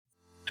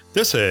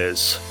This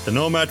is the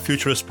Nomad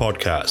Futurist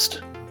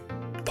Podcast,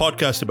 a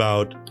podcast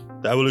about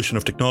the evolution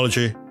of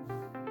technology,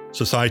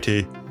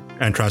 society,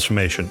 and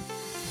transformation.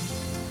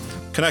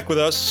 Connect with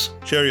us,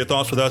 share your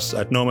thoughts with us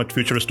at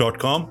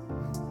nomadfuturist.com.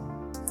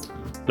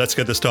 Let's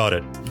get this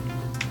started.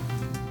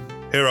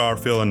 Here are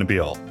Phil and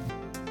Nabil.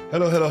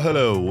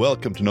 Hello.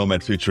 Welcome to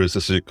Nomad Futurist.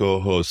 This is your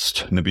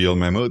co-host, Nabil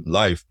Mahmood,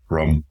 live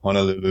from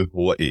Honolulu,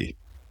 Hawaii.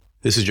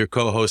 This is your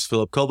co-host,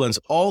 Philip Koblenz,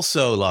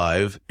 also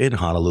live in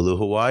Honolulu,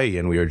 Hawaii.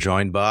 And we are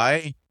joined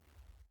by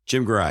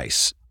Jim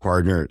Grice,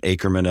 partner at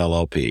Ackerman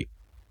LLP.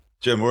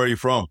 Jim, where are you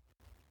from?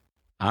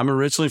 I'm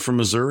originally from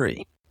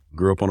Missouri.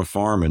 Grew up on a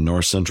farm in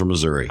north central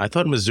Missouri. I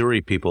thought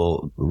Missouri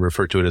people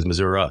refer to it as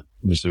Missouri.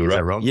 Is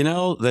that wrong? You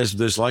know,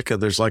 there's like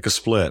a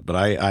split, but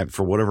I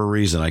for whatever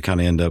reason, I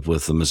kind of end up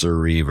with the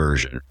Missouri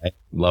version. I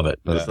love it.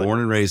 But born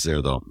and raised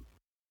there, though.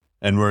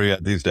 And where are you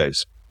at these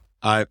days?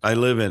 I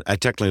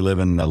technically live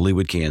in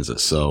Leawood,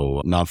 Kansas,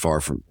 so not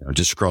far from,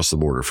 just across the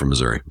border from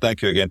Missouri.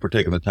 Thank you again for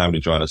taking the time to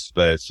join us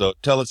today. So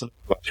tell us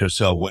about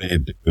yourself. What do you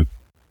do?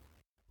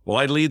 Well,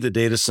 I lead the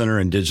data center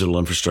and digital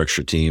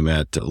infrastructure team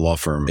at law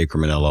firm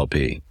Ackerman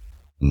LLP.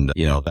 And,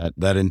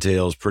 that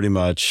entails pretty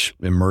much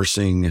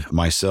immersing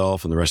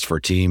myself and the rest of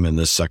our team in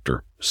this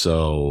sector.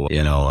 So,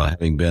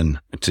 having been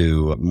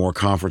to more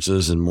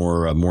conferences and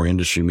more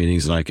industry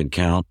meetings than I can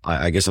count,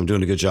 I guess I'm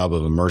doing a good job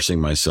of immersing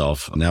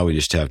myself. Now we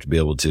just have to be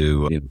able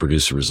to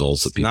produce the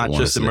results that people want. Not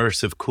just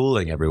immersive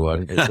cooling,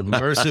 everyone. It's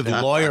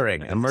immersive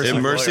lawyering.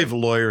 Immersive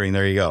lawyering.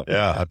 There you go.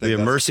 Yeah. The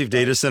Immersive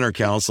Data Center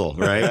Council,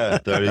 right? Yeah,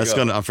 there you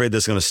go. I'm afraid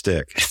that's going to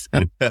stick.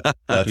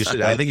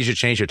 I think you should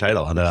change your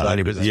title on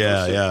your business.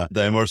 Yeah.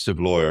 The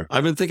immersive lawyer.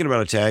 I've been thinking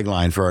about a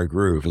tagline for our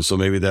group. And so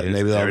maybe that'll be,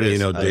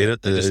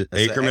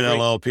 Ackerman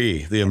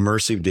LLP. The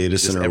immersive data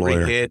center every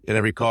lawyer. Every hit and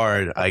every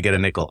card, I get a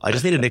nickel. I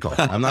just need a nickel.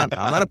 I'm not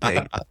a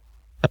pig.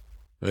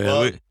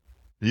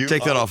 You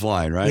take that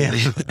offline, right?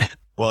 Yeah.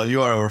 Well,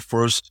 you are our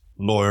first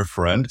lawyer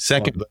friend.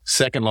 Second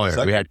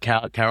lawyer. We had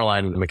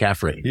Caroline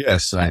McCaffrey.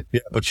 Yes. Right. Yeah,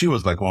 but she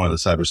was like one of the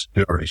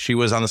cybersecurity. She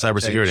was on the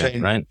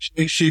cybersecurity, right?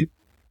 She's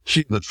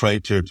the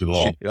traitor to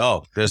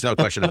law. There's no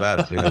question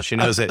about it. She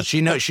knows it. She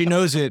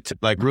knows it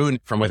like ruined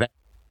from within.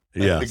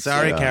 Yeah.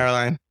 Sorry,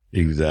 Caroline.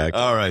 Exactly.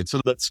 All right.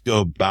 So let's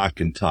go back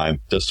in time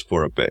just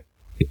for a bit.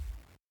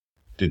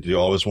 Did you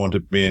always want to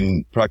be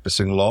in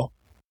practicing law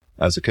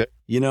as a kid?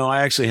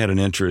 I actually had an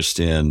interest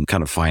in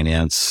kind of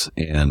finance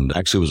and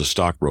actually was a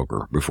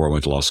stockbroker before I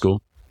went to law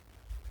school.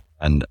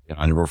 And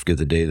I never forget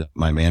the day that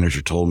my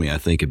manager told me, I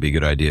think it'd be a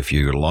good idea if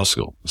you go to law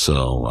school.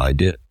 So I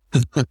did.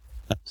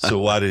 So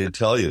why did he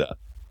tell you that?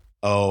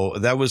 Oh,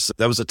 that was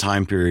a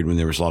time period when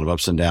there was a lot of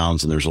ups and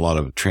downs, and there was a lot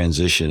of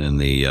transition in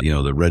the,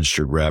 the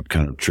registered rep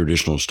kind of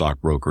traditional stock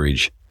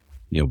brokerage,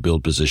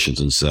 build positions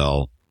and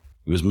sell.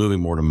 It was moving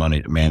more to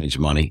money, to manage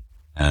money.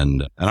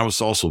 And I was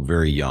also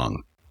very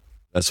young.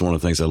 That's one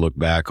of the things I look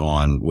back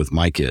on with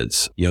my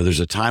kids.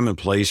 There's a time and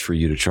place for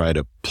you to try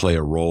to play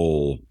a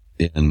role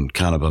in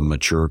kind of a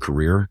mature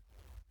career.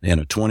 And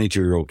a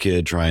 22-year-old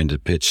kid trying to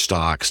pitch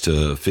stocks to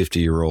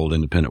 50-year-old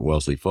independent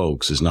wealthy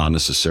folks is not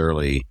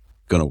necessarily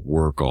going to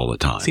work all the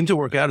time. Seemed to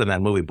work out in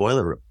that movie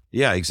Boiler Room.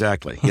 Yeah,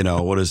 exactly.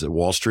 What is it?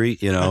 Wall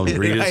Street, Rita's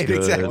right, good.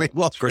 Exactly.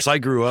 Of course, I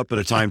grew up at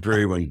a time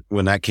period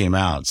when that came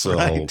out. So,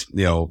 right.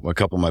 A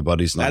couple of my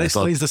buddies. That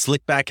explains the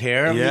slick back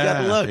hair. Yeah, you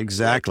got to look.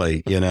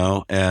 Exactly.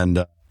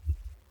 And,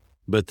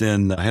 but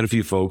then I had a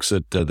few folks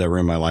that were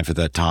in my life at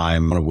that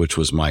time, one of which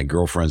was my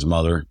girlfriend's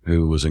mother,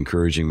 who was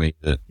encouraging me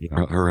that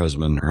her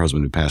husband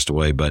who passed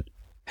away, but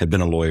had been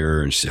a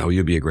lawyer, and she said, "Oh,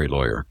 you'd be a great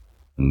lawyer."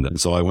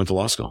 And so I went to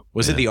law school.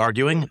 Was it the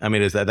arguing? I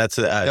mean,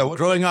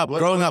 growing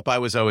up, I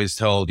was always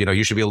told,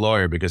 you should be a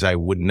lawyer because I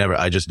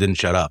just didn't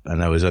shut up.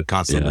 And I was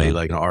constantly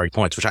arguing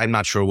points, which I'm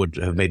not sure would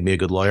have made me a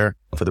good lawyer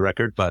for the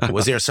record. But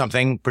was there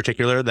something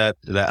particular that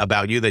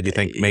about you that you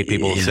think made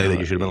people say that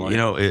you should have been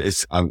a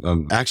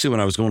lawyer? Actually,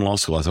 when I was going to law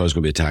school, I thought I was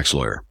going to be a tax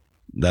lawyer.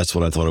 That's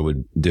what I thought I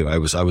would do. I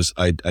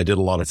did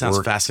a lot of work. That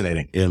sounds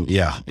fascinating.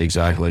 Yeah,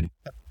 exactly.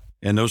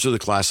 And those are the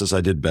classes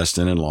I did best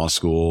in law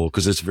school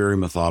because it's very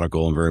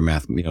methodical and very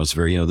math. It's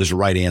very, there's a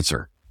right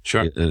answer.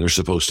 Sure. There's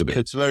supposed to be.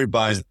 It's very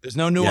biased. There's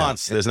no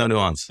nuance. Yeah. There's no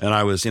nuance. And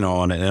I was, in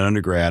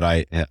undergrad,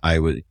 I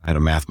had a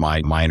math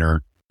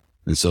minor.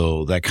 And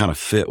so that kind of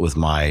fit with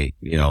my,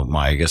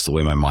 I guess the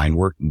way my mind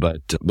worked.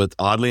 But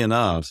oddly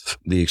enough,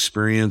 the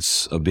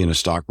experience of being a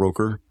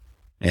stockbroker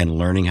and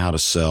learning how to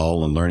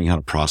sell and learning how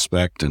to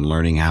prospect and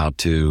learning how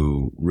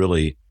to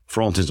really,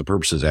 for all intents and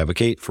purposes,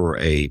 advocate for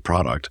a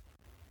product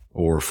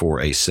or for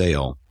a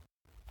sale,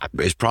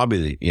 it's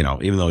probably,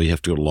 even though you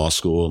have to go to law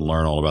school and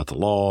learn all about the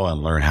law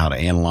and learn how to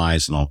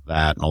analyze and all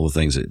that and all the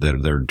things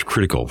that are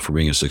critical for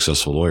being a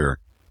successful lawyer,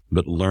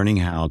 but learning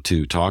how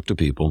to talk to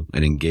people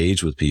and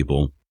engage with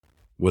people,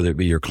 whether it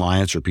be your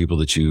clients or people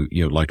that you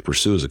like to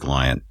pursue as a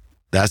client,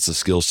 that's the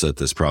skill set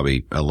that's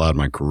probably allowed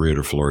my career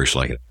to flourish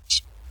like it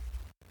is.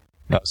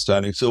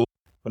 Outstanding. So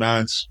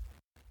finance,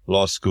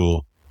 law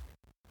school,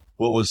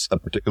 what was a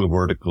particular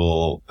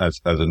vertical as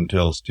it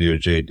entails to your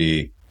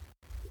JD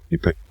you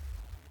picked?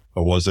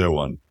 Or was there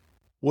one?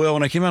 Well,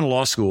 when I came out of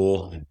law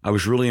school, I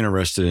was really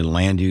interested in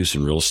land use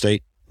and real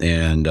estate.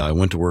 And I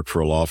went to work for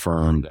a law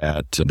firm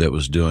that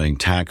was doing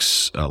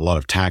a lot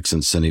of tax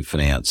incentive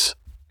finance,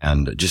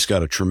 and just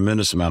got a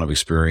tremendous amount of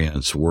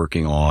experience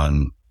working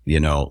on,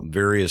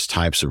 various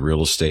types of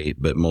real estate,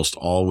 but most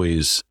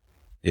always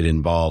it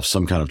involves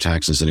some kind of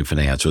tax incentive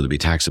finance, whether it be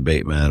tax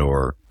abatement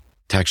or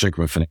tax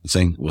increment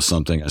financing was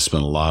something I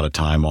spent a lot of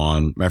time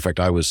on. Matter of fact,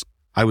 I was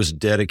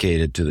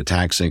dedicated to the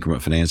Tax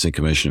Increment Financing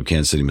Commission of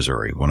Kansas City,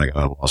 Missouri when I got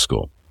out of law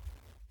school.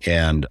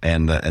 And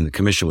the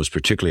commission was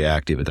particularly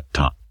active at that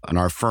time. And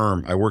our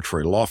firm, I worked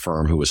for a law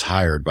firm who was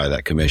hired by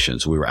that commission.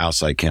 So we were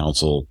outside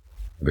counsel,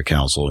 the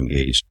counsel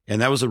engaged.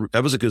 And that was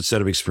a good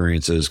set of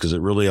experiences because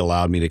it really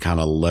allowed me to kind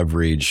of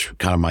leverage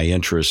kind of my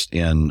interest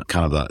in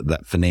kind of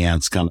that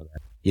finance, kind of,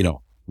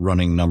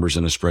 running numbers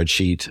in a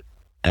spreadsheet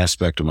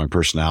aspect of my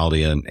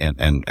personality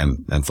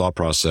and thought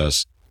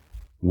process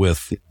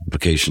with the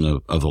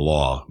application of the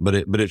law. But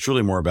it's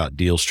really more about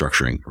deal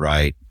structuring,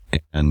 right?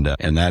 And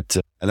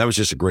that was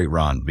just a great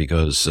run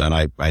because, and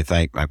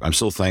I'm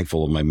so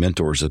thankful of my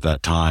mentors at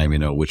that time,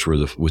 which were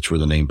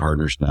the name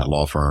partners in that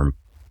law firm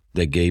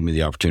that gave me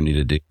the opportunity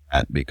to do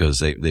that, because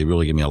they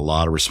really gave me a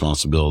lot of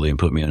responsibility and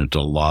put me into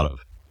a lot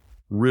of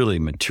really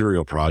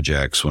material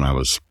projects when I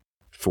was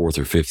fourth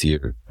or fifth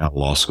year out of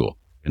law school.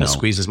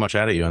 Squeeze as much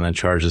out of you and then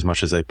charge as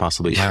much as they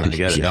possibly can to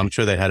get it. I'm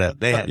sure they had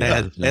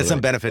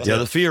some benefits. Yeah,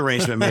 the fee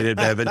arrangement made it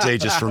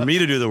advantageous for me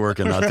to do the work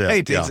and not them.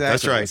 Right, yeah,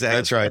 exactly.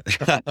 That's right.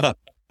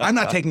 I'm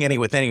not taking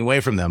anything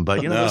away from them,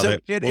 but it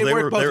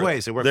worked both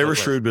ways. They were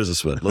shrewd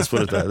businessmen. Let's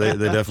put it that way.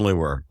 They definitely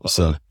were.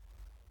 So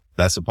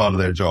that's a part of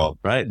their job,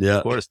 right? Yeah,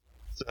 of course.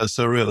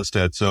 So real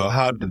estate. So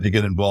how did you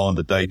get involved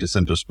in the data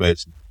center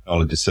space and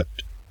technology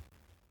sector?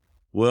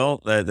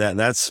 Well,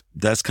 that's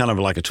kind of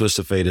like a twist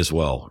of fate as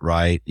well,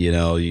 right? You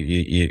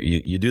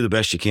do the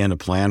best you can to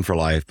plan for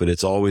life, but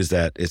it's always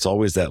that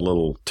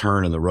little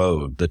turn in the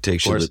road that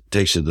takes you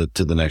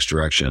to the next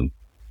direction.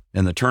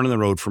 And the turn in the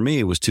road for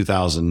me was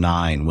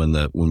 2009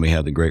 when we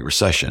had the Great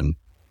Recession.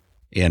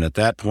 And at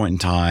that point in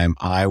time,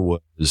 I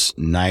was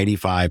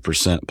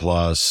 95%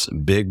 plus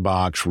big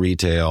box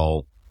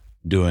retail,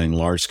 doing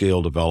large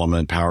scale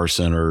development, power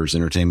centers,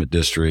 entertainment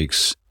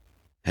districts.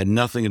 Had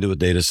nothing to do with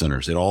data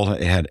centers. It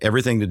had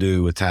everything to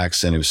do with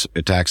tax incentives,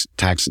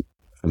 tax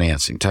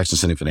financing, tax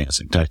incentive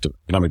financing,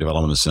 economic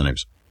development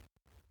incentives.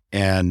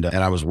 And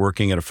I was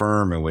working at a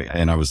firm,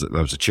 and I was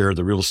the chair of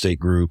the real estate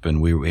group,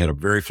 and we had a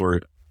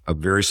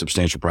very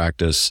substantial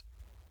practice,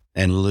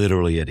 and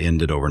literally it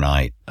ended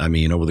overnight. I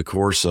mean, over the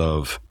course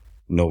of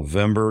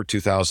November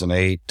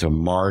 2008 to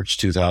March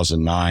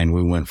 2009,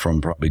 we went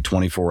from probably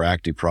 24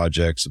 active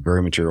projects,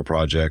 very material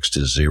projects,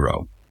 to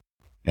 0.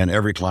 And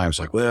every client was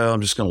like, well, I'm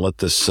just going to let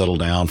this settle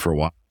down for a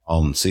while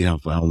and see how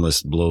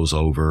this blows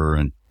over.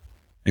 And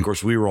of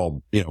course, we were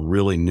all,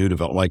 really new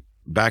development. Like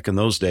back in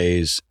those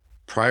days,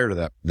 prior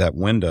to that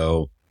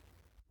window,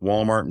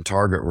 Walmart and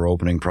Target were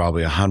opening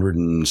probably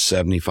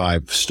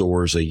 175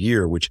 stores a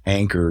year, which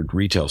anchored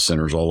retail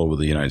centers all over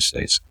the United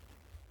States.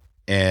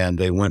 And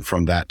they went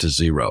from that to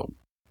 0.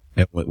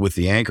 And with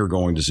the anchor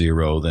going to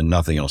 0, then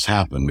nothing else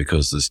happened,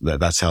 because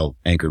that's how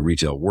anchored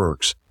retail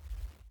works.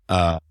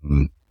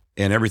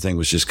 And everything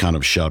was just kind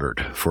of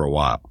shuttered for a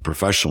while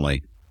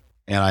professionally.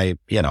 And I,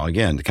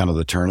 again, kind of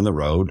the turn in the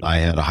road. I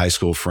had a high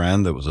school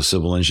friend that was a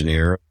civil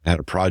engineer, had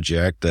a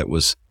project it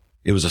was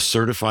a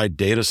certified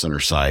data center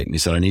site. And he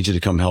said, I need you to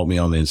come help me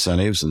on the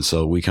incentives. And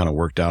so we kind of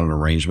worked out an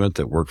arrangement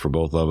that worked for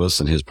both of us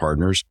and his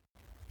partners.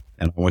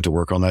 And I went to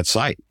work on that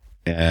site.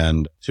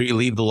 And so you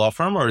leave the law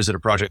firm, or is it a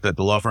project that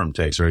the law firm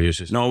takes, or you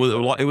just... No,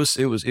 it was,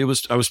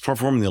 I was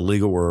performing the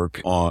legal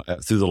work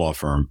through the law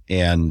firm,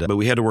 but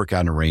we had to work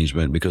out an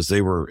arrangement because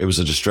it was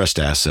a distressed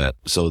asset.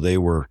 So they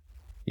were,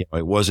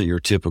 it wasn't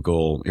your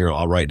typical, here,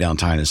 I'll write down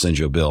time and send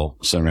you a bill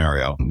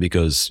scenario,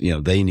 because,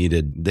 they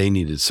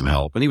needed some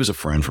help. And he was a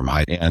friend from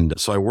high. And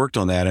so I worked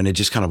on that, and it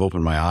just kind of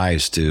opened my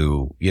eyes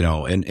to,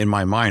 in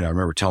my mind, I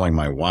remember telling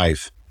my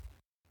wife,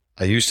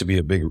 I used to be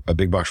a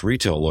big box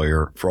retail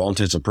lawyer. For all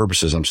intents and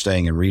purposes, I'm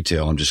staying in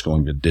retail. I'm just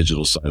going to the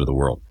digital side of the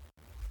world.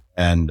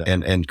 And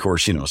of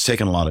course, it's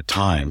taken a lot of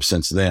time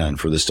since then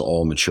for this to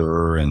all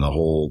mature and the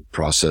whole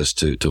process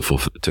to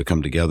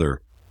come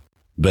together.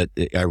 But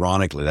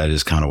ironically, that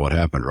is kind of what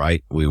happened,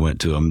 right? We went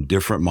to a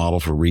different model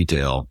for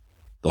retail.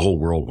 The whole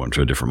world went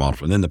to a different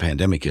model. And then the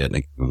pandemic hit,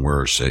 and even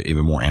worse,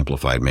 even more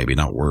amplified, maybe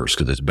not worse,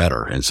 because it's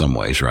better in some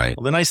ways, right?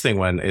 Well, the nice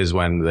thing is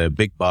when the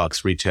big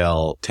box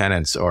retail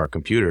tenants are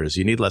computers,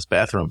 you need less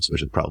bathrooms,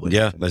 which is probably...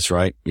 Yeah, that's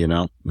right.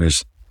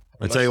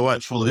 I tell you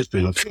what.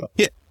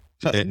 Yeah.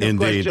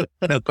 Indeed.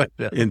 No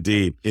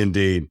question.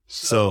 Indeed.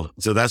 So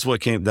that's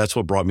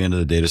what brought me into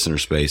the data center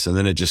space. And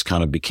then it just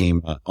kind of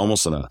became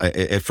almost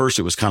at first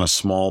it was kind of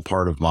small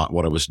part of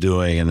what I was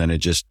doing. And then it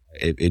just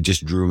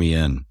drew me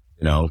in.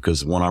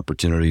 Because one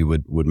opportunity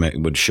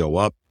would show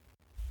up,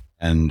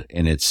 and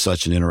it's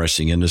such an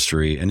interesting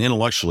industry, and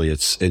intellectually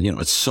it's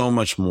so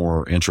much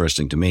more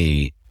interesting to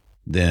me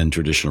than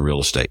traditional real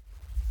estate.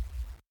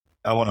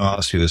 I want to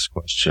ask you this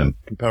question: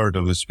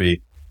 comparatively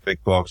speaking,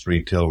 big box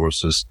retail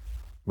versus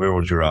where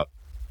would you at?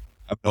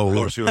 Of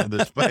course, you're in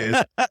this space.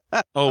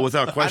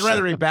 Without question. I'd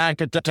rather be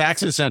back at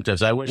tax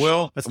incentives. I wish.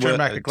 Well, let's turn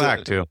back the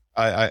clock too.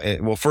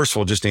 Well, first of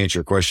all, just to answer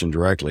your question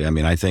directly, I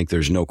mean, I think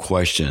there's no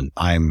question.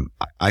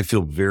 I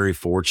feel very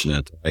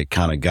fortunate. I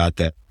kind of got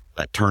that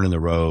turn in the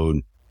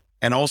road,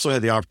 and also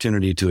had the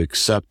opportunity to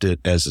accept it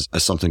as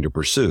something to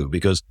pursue,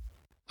 because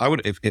I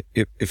would,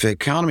 if the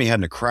economy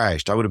hadn't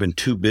crashed, I would have been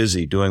too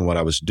busy doing what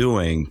I was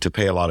doing to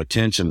pay a lot of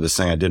attention to this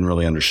thing I didn't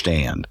really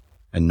understand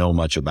and know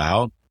much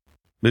about.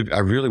 I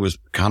really was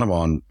kind of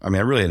I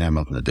really didn't have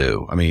nothing to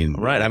do. I mean,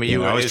 right. I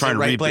mean, I was trying to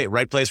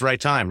right place, right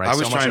time, right? I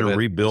was trying to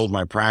rebuild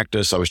my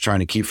practice. I was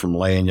trying to keep from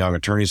laying young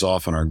attorneys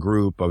off in our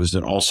group. I was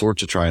doing all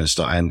sorts of trying to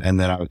stuff.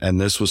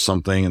 And this was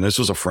something, and this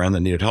was a friend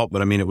that needed help.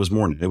 But I mean, it was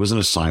an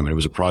assignment. It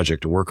was a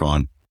project to work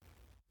on.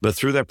 But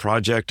through that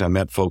project, I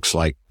met folks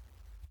like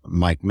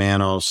Mike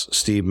Manos,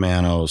 Steve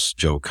Manos,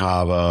 Joe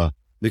Cava,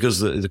 because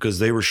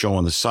they were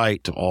showing the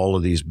site to all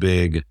of these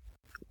big,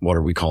 what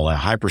do we call that,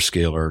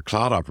 hyperscaler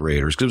cloud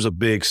operators, because it was a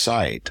big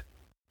site,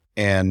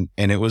 and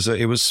it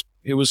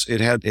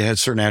had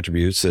certain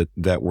attributes that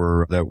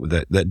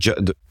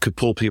could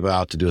pull people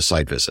out to do a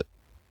site visit.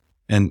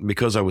 And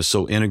because I was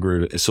so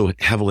integrated, so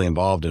heavily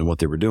involved in what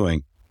they were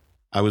doing,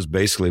 I was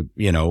basically,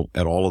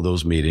 at all of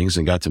those meetings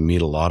and got to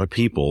meet a lot of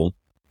people.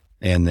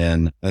 And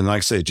like I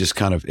say, it just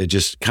kind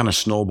of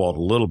snowballed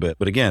a little bit.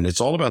 But again,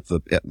 it's all about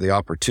the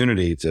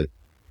opportunity to,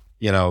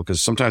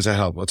 because sometimes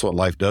that's what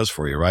life does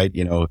for you, right?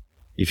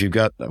 If you've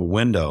got a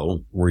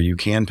window where you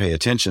can pay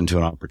attention to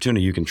an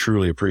opportunity, you can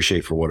truly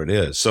appreciate for what it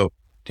is. So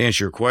to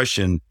answer your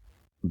question,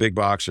 big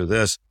box or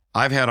this,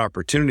 I've had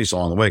opportunities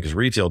along the way, because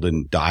retail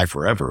didn't die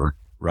forever,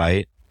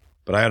 right?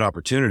 But I had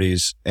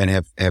opportunities and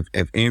have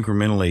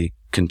incrementally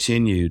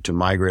continued to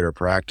migrate our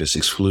practice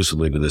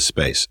exclusively to this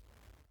space.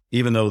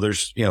 Even though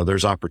there's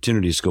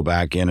opportunities to go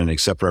back in and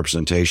accept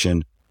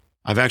representation.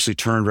 I've actually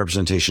turned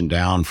representation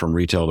down from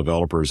retail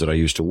developers that I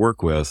used to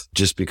work with,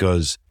 just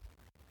because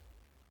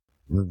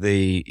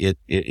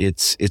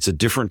it's a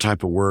different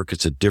type of work.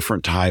 It's a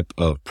different type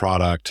of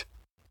product.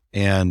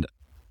 And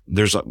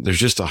there's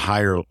just a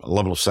higher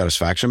level of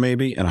satisfaction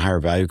maybe, and a higher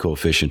value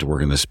coefficient to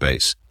work in this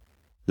space.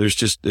 It's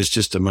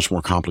just a much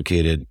more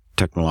complicated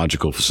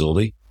technological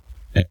facility.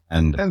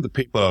 And the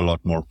people are a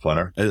lot more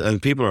funner.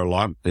 And people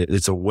are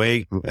it's a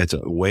way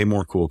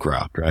more cool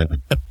crowd, right?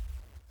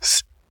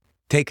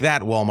 Take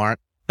that, Walmart.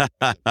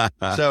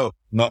 So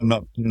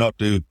not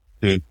too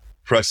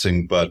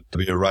pressing, but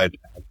we are right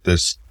at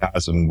this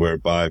chasm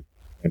whereby we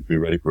can be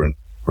ready for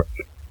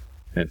recession.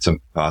 It's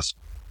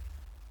impossible.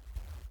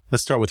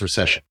 Let's start with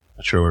recession.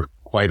 Not sure we're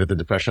quite at the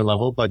depression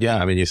level, but yeah,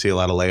 I mean, you see a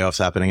lot of layoffs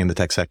happening in the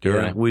tech sector. Yeah,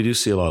 right? We do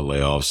see a lot of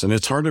layoffs, and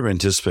it's hard to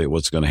anticipate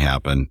what's going to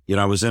happen.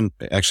 I was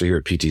actually here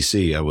at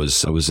PTC. I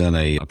was in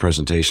a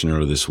presentation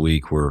earlier this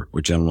week where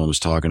a gentleman was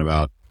talking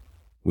about,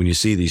 when you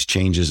see these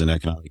changes in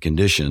economic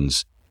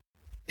conditions,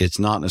 it's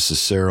not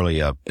necessarily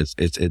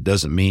it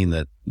doesn't mean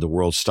that the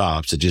world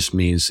stops. It just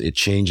means it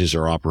changes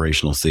our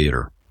operational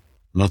theater.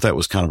 I thought that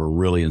was kind of a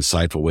really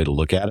insightful way to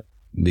look at it,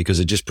 because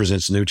it just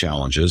presents new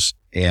challenges.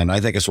 And I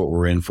think that's what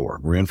we're in for.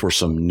 We're in for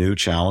some new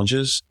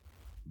challenges,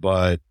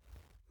 but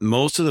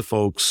most of the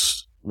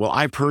folks, well,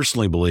 I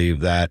personally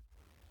believe that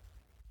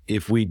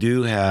if we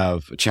do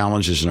have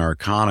challenges in our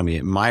economy,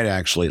 it might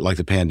actually, like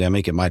the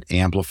pandemic, it might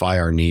amplify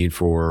our need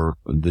for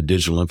the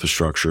digital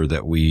infrastructure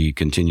that we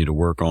continue to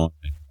work on,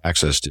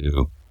 access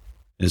to.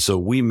 And so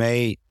we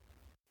may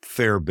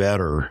fare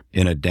better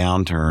in a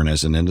downturn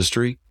as an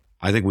industry.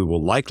 I think we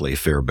will likely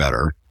fare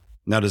better.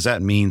 Now, does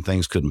that mean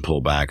things couldn't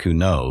pull back? Who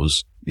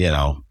knows?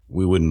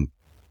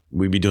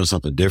 We'd be doing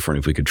something different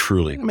if we could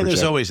truly. I mean,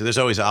 there's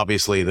always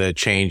obviously the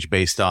change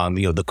based on,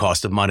 the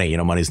cost of money.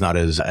 Money's not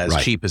as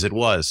right. cheap as it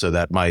was. So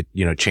that might,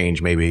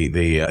 change maybe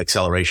the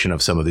acceleration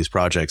of some of these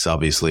projects,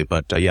 obviously.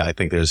 But yeah, I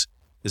think there's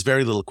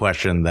very little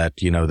question that,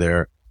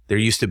 there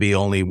used to be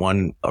only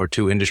one or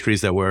two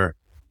industries that were,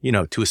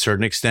 to a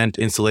certain extent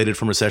insulated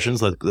from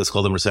recessions. Let's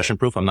call them recession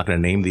proof. I'm not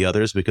going to name the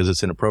others because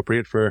it's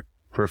inappropriate for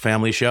a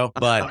family show,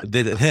 but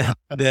the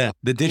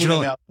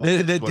digital,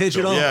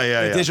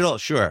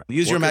 sure.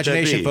 Use your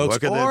imagination, folks,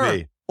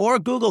 or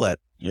Google it.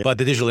 Yeah. But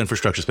the digital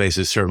infrastructure space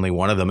is certainly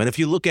one of them. And if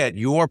you look at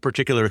your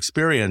particular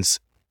experience,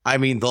 I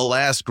mean, the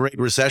last great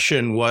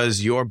recession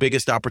was your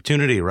biggest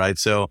opportunity, right?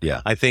 So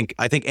yeah. I think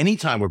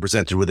anytime we're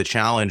presented with a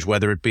challenge,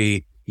 whether it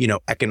be,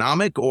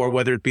 economic or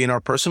whether it be in our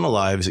personal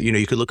lives,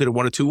 you could look at it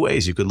one of two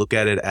ways. You could look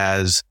at it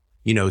as,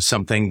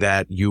 something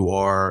that you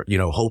are,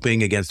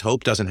 hoping against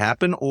hope doesn't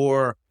happen,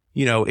 or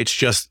it's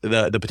just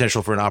the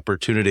potential for an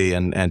opportunity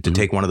and to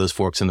take one of those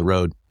forks in the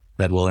road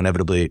that will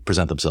inevitably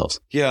present themselves.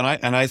 Yeah.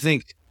 And I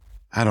think,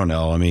 I don't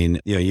know. I mean,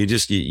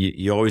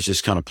 you always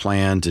just kind of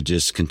plan to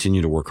just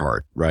continue to work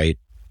hard. Right.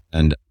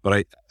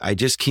 But I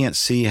just can't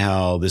see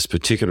how this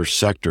particular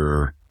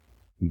sector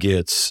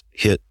gets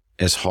hit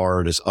as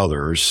hard as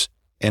others.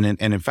 And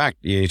in fact,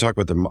 you talk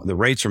about the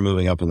rates are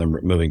moving up and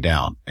they're moving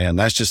down, and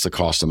that's just the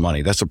cost of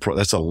money. That's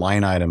a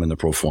line item in the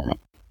pro forma,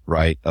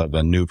 right, of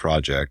a new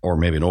project or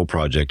maybe an old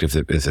project if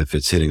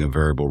it's hitting a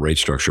variable rate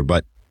structure.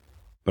 But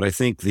But I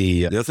think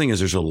the other thing is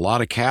there's a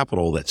lot of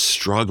capital that's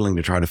struggling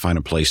to try to find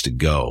a place to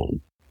go.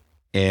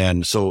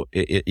 And so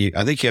I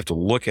think you have to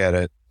look at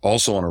it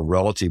also on a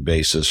relative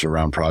basis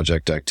around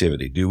project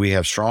activity. Do we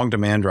have strong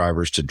demand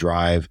drivers to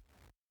drive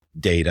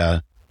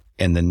data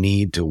and the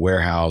need to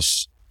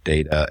warehouse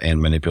data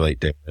and manipulate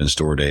data and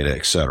store data,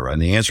 et cetera?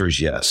 And the answer is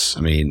yes.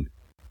 I mean,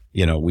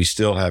 we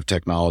still have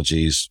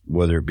technologies,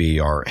 whether it be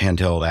our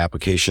handheld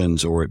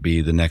applications or it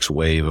be the next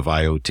wave of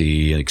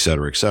IoT, et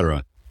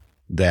cetera,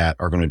 that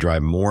are going to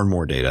drive more and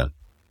more data.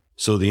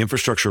 So the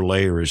infrastructure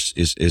layer is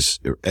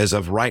as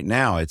of right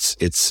now, it's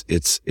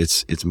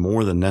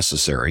more than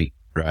necessary,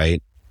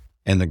 right?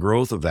 And the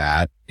growth of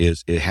that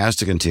it has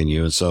to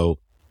continue. And so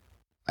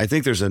I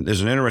think there's an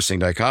interesting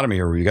dichotomy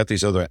here where you got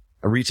these other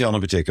retail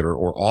in particular,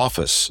 or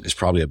office is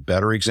probably a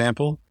better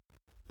example.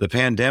 The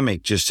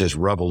pandemic just has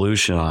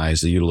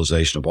revolutionized the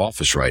utilization of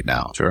office right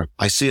now. Sure.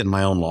 I see it in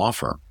my own law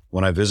firm.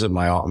 When I visit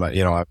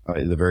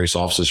the various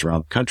offices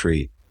around the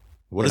country.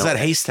 What is that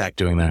haystack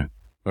doing there?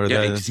 Or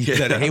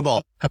that hay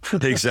ball?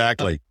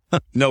 Exactly.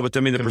 No, but I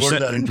mean, the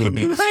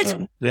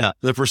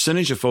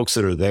percentage of folks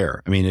that are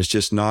there, I mean,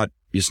 it's not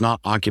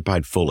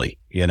occupied fully,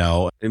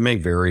 it may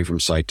vary from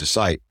site to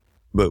site,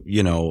 but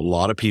a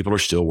lot of people are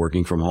still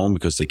working from home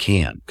because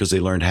they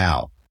learned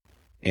how.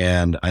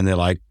 And they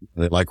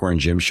like wearing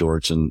gym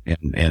shorts and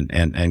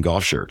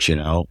golf shirts,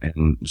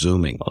 and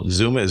Zooming. Well,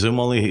 Zoom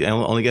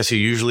only gets you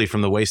usually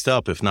from the waist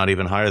up, if not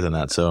even higher than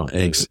that. So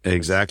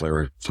exactly.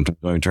 Or sometimes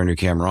don't even turn your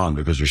camera on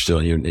because you're still,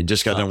 it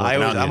just got done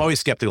working out. I'm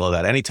always skeptical of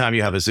that. Anytime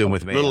you have a Zoom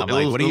with me, I'm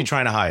like, what are you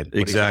trying to hide?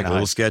 Exactly. A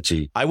little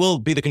sketchy. I will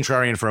be the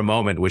contrarian for a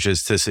moment, which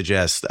is to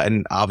suggest,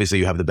 and obviously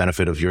you have the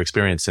benefit of your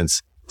experience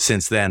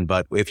since then,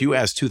 but if you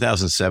asked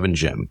 2007,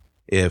 Jim,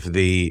 if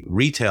the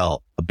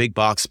retail, a big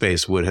box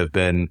space would have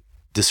been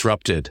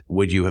disrupted,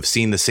 would you have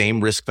seen the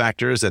same risk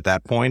factors at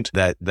that point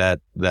that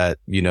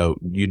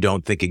you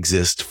don't think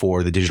exist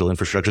for the digital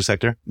infrastructure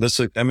sector? That's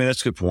a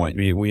good point.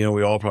 We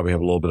all probably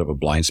have a little bit of a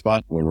blind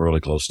spot when we're really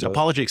close to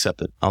Apology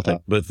accepted. I'll take.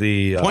 But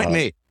the point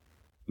me.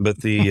 But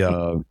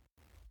the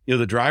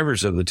the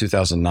drivers of the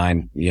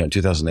 2009,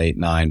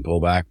 2008-9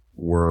 pullback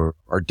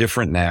are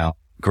different now.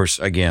 Of course,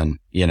 again,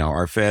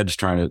 our Fed's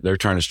trying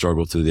to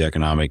struggle through the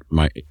economic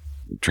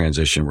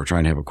transition. We're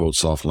trying to have a quote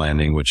soft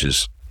landing, which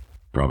is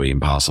probably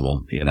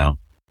impossible,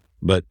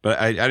 but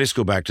I just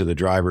go back to the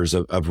drivers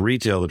of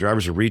retail. The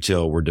drivers of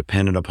retail were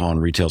dependent upon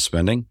retail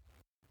spending.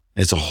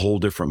 It's a whole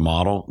different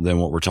model than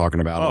what we're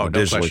talking about in the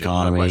digital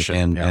economy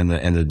and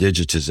the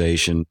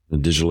digitization, the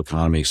digital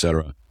economy, et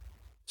cetera.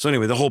 So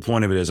anyway, the whole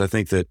point of it is I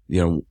think that,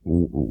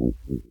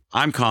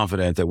 I'm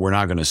confident that we're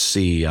not going to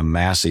see a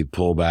massive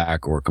pullback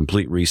or a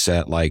complete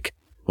reset like,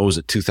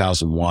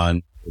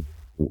 2001,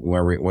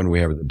 when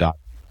we have the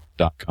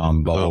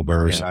 .com bubble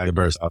burst. The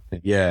burst.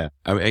 Yeah.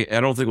 I mean,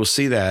 I don't think we'll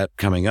see that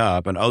coming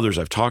up, and others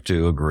I've talked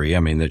to agree. I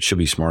mean, that should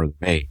be smarter than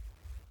me.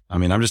 I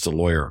mean, I'm just a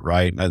lawyer,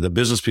 right? The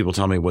business people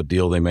tell me what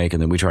deal they make,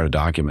 and then we try to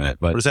document it.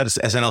 But what is that,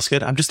 an SNL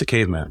skit? I'm just a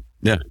caveman.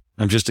 Yeah,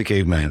 I'm just a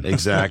caveman.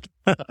 Exactly.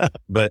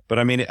 But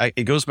I mean,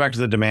 it goes back to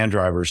the demand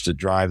drivers to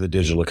drive the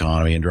digital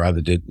economy and drive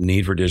the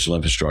need for digital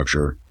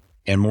infrastructure,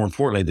 and more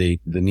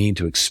importantly, the need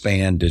to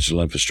expand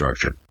digital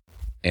infrastructure.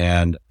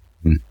 And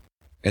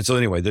so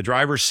anyway, the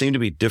drivers seem to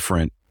be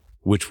different,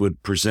 which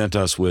would present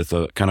us with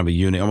a kind of a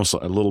unit, almost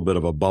a little bit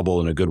of a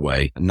bubble in a good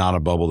way, not a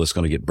bubble that's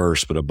going to get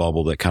burst, but a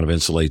bubble that kind of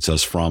insulates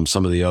us from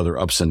some of the other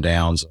ups and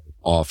downs,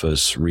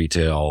 office,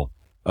 retail,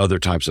 other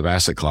types of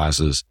asset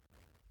classes.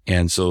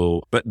 And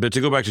so, but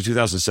to go back to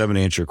 2007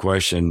 to answer your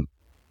question,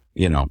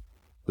 the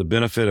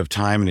benefit of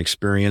time and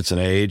experience and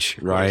age,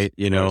 right?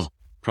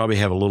 Probably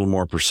have a little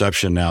more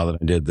perception now than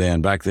I did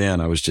then. Back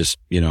then I was just,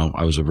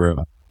 I was a very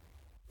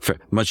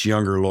much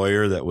younger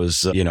lawyer that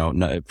was,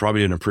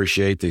 probably didn't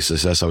appreciate the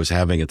success I was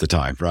having at the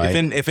time, right?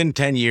 If in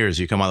 10 years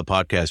you come on the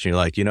podcast and you're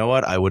like, you know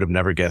what, I would have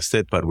never guessed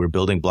it, but we're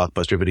building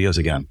blockbuster videos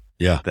again.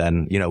 Yeah.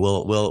 Then,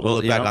 we'll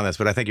look back on this,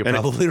 but I think you're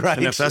probably right.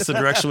 And if that's the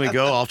direction we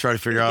go, I'll try to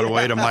figure out a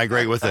way to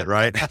migrate with it,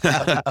 right?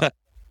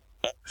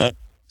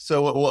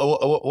 So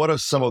what are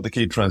some of the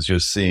key trends you're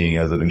seeing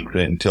as it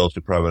entails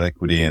to private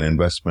equity and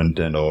investment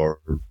and or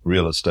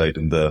real estate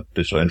in the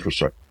digital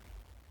infrastructure?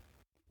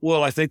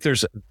 Well, I think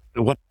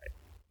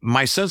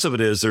my sense of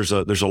it is there's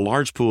a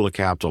large pool of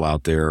capital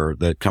out there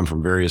that come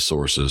from various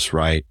sources,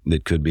 right?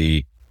 That could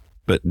be,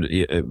 but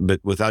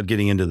without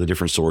getting into the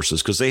different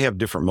sources, because they have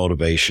different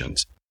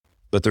motivations.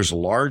 But there's a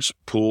large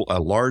pool,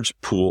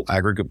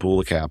 aggregate pool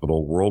of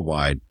capital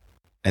worldwide,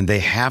 and they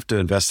have to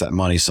invest that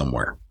money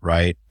somewhere,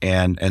 right?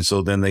 And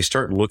so then they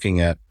start looking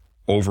at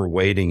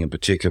overweighting in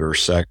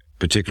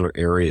particular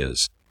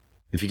areas.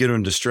 If you get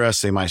into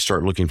distress, they might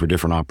start looking for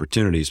different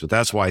opportunities. But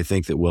that's why I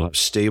think that we'll have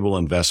stable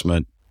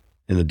investment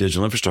in the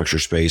digital infrastructure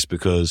space,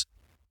 because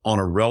on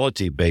a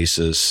relative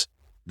basis,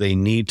 they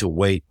need to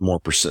weight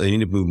more they need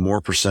to move more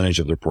percentage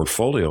of their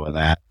portfolio in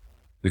that,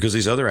 because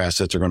these other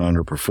assets are going to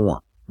underperform,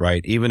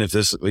 right? Even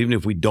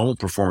if we don't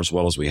perform as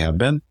well as we have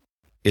been,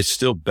 it's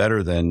still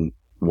better than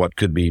what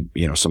could be,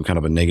 some kind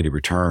of a negative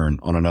return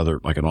on another,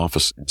 like an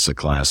office asset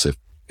class.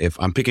 If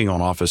I'm picking on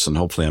office, and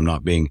hopefully I'm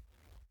not being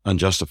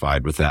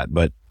unjustified with that.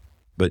 But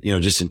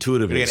just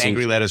intuitively, you get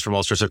angry letters from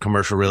all sorts of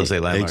commercial real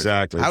estate landlords.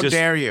 Exactly. How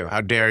dare you?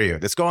 How dare you?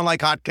 It's going like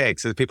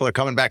hotcakes. People are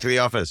coming back to the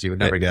office. You would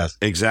never guess.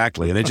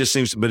 Exactly. And it just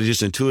seems, but it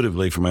just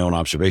intuitively from my own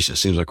observation, it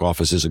seems like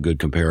office is a good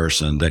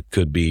comparison. That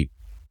could be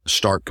a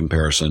stark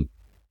comparison.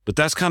 But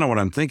that's kind of what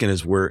I'm thinking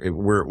is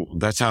where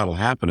that's how it'll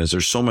happen is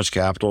there's so much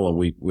capital, and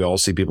we all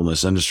see people in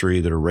this industry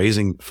that are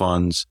raising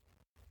funds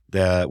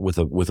that with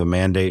a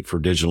mandate for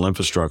digital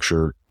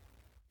infrastructure,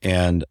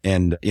 and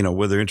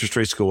whether interest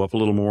rates go up a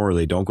little more or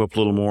they don't go up a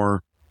little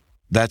more,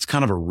 that's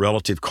kind of a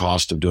relative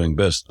cost of doing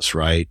business,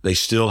 right? They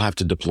still have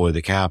to deploy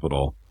the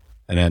capital,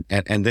 and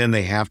then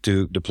they have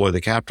to deploy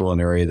the capital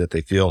in an area that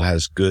they feel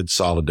has good,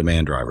 solid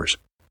demand drivers,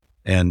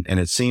 and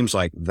it seems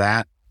like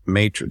that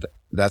matrix,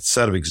 that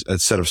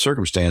set of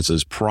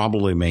circumstances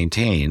probably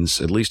maintains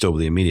at least over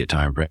the immediate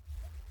time frame.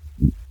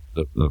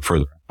 The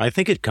further, I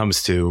think it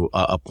comes to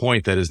a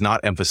point that is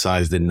not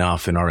emphasized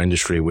enough in our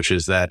industry, which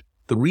is that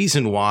the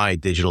reason why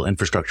digital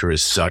infrastructure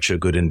is such a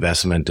good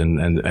investment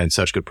and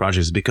such good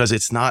projects is because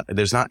it's not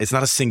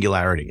a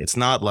singularity. It's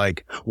not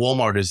like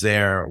Walmart is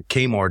there,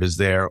 Kmart is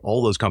there,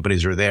 all those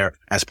companies are there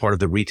as part of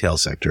the retail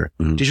sector.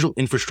 Mm-hmm. Digital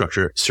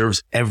infrastructure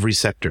serves every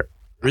sector.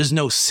 There is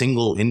no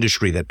single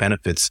industry that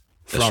benefits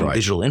from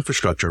digital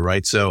infrastructure,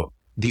 right? So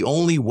the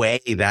only way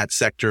that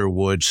sector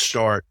would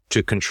start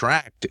to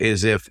contract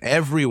is if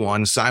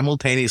everyone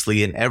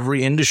simultaneously in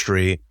every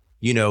industry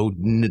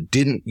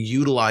didn't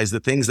utilize the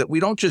things that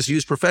we don't just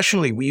use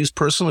professionally, we use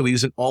personally, we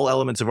use in all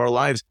elements of our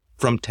lives,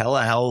 from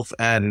telehealth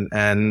and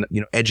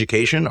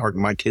education.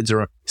 My kids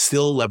are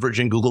still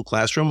leveraging Google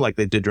Classroom like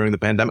they did during the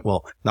pandemic.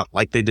 Well, not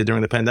like they did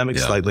during the pandemic,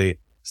 slightly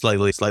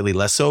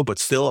less so, but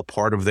still a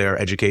part of their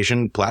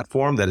education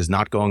platform that is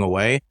not going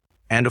away.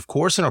 And of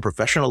course, in our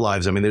professional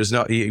lives, I mean,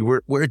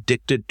 we're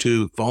addicted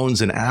to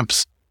phones and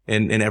apps.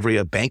 In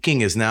every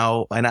banking is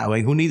now, and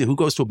I mean, who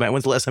goes to a bank?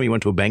 When's the last time you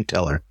went to a bank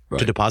teller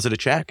to deposit a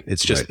check?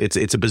 It's just,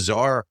 it's a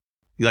bizarre,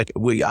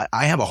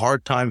 I have a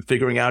hard time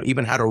figuring out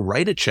even how to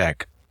write a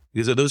check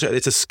because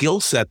it's a skill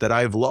set that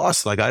I've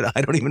lost. I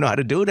don't even know how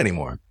to do it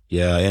anymore.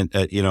 Yeah.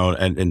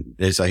 And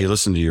as I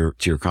listened to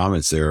your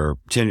comments there,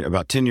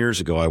 about 10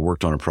 years ago, I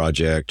worked on a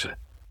project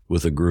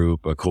with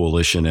a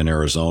coalition in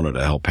Arizona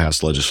to help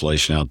pass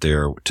legislation out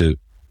there to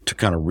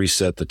kind of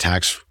reset the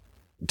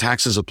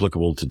taxes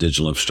applicable to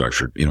digital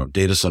infrastructure,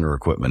 data center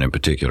equipment in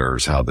particular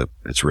is how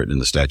it's written in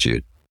the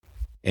statute.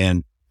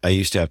 And I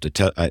used to have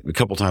to, a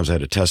couple of times I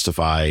had to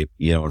testify,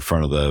 in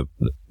front of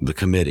the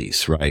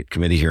committees, right?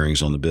 Committee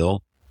hearings on the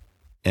bill.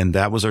 And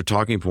that was our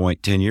talking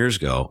point 10 years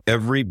ago.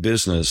 Every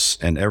business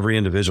and every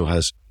individual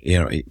has,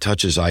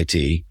 touches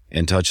IT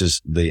and touches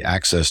the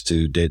access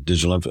to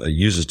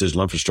uses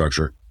digital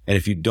infrastructure. And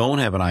if you don't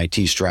have an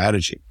IT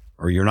strategy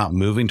or you're not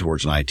moving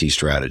towards an IT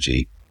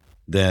strategy,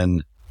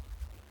 then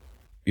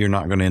you're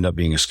not going to end up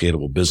being a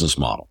scalable business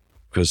model,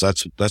 because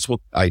that's what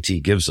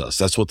IT gives us.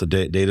 That's what the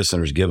data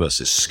centers give us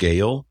is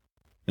scale.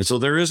 And so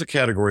there is a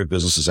category of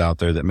businesses out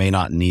there that may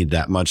not need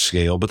that much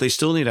scale, but they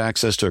still need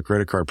access to a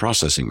credit card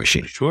processing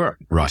machine. Sure.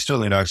 Right. You still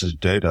need access to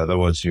data.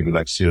 Otherwise you could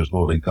like Sears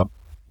Holding Company.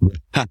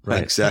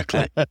 Right.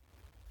 Exactly.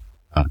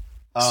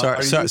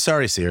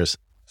 Sorry, Sears.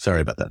 Sorry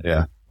about that.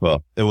 Yeah.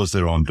 Well, it was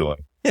their own doing.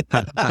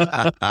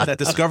 That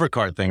Discover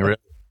card thing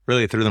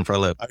really threw them for a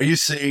loop. Are you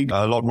seeing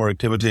a lot more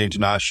activity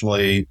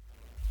internationally?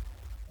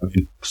 I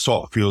mean,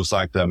 sort of feels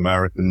like the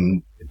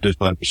American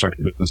digital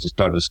infrastructure business is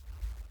starting to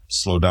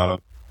slow down.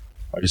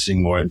 Are you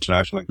seeing more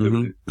international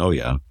activity? Mm-hmm. Oh,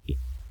 yeah.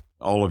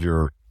 All of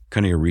your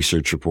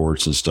research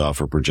reports and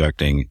stuff are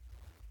projecting,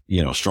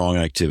 strong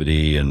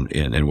activity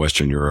in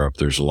Western Europe.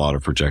 There's a lot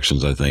of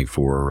projections, I think,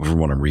 from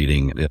what I'm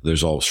reading.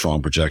 There's all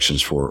strong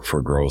projections for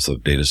growth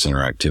of data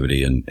center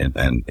activity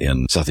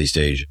in Southeast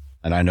Asia.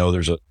 And I know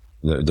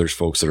there's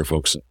folks that are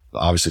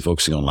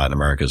focusing on Latin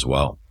America as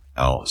well.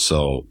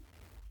 So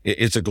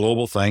it's a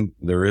global thing.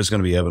 There is going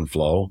to be ebb and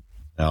flow.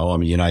 The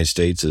United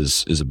States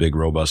is a big,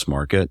 robust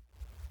market,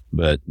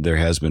 but there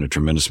has been a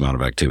tremendous amount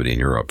of activity in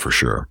Europe for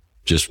sure.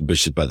 Just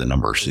by the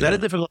numbers. Is that a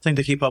difficult thing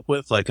to keep up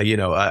with?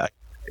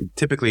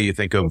 Typically you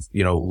think of,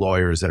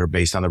 lawyers that are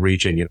based on the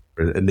region,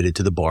 admitted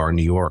to the bar in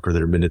New York, or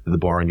they're admitted to the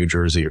bar in New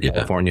Jersey or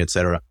California, et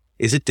cetera.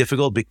 Is it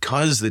difficult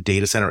because the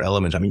data center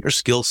element, your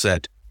skill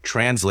set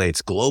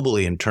translates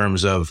globally in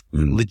terms of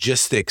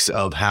logistics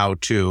of how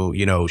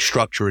to,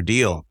 structure a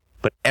deal.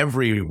 But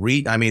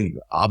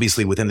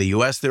obviously within the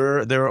U.S.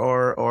 there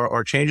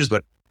are changes,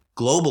 but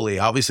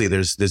globally, obviously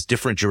there's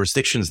different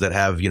jurisdictions that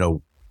have,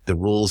 the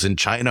rules in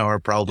China are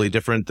probably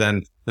different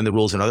than the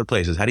rules in other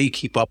places. How do you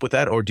keep up with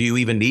that? Or do you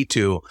even need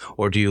to,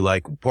 or do you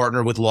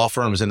partner with law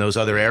firms in those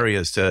other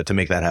areas to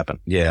make that happen?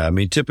 Yeah.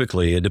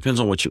 Typically it depends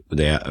on what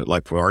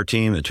for our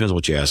team, it depends on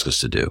what you ask us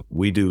to do.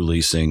 We do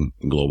leasing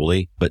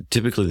globally, but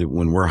typically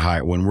when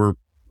we're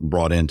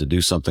brought in to do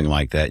something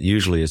like that,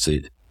 usually it's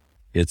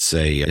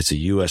a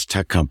U.S.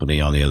 tech company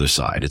on the other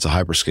side. It's a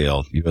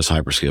U.S.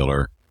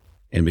 hyperscaler.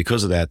 And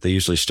because of that, they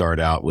usually start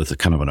out with a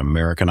kind of an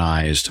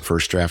Americanized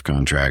first draft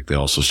contract. They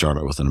also start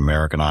out with an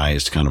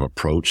Americanized kind of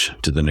approach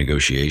to the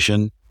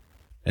negotiation.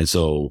 And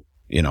so,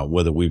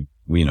 whether we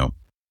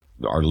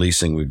our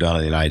leasing we've done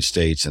in the United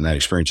States. And that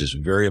experience is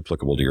very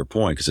applicable to your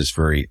point because it's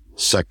very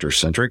sector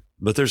centric.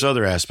 But there's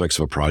other aspects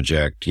of a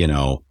project,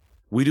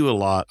 we do a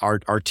lot.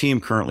 Our team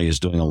currently is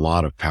doing a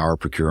lot of power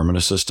procurement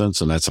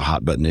assistance, and that's a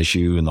hot button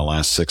issue in the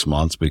last 6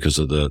 months because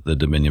of the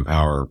Dominion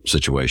Power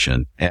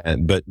situation.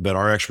 But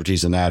our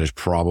expertise in that is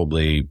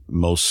probably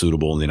most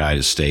suitable in the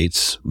United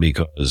States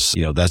because,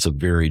 that's a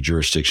very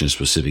jurisdiction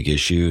specific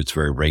issue. It's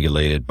very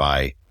regulated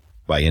by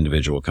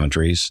individual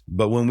countries.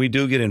 But when we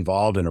do get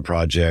involved in a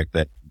project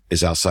that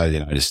is outside of the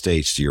United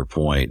States, to your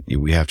point,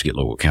 we have to get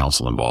local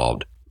counsel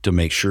involved to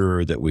make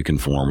sure that we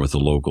conform with the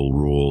local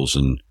rules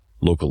and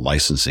local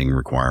licensing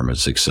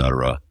requirements, et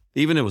cetera.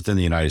 Even within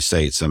the United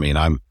States, I mean,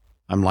 I'm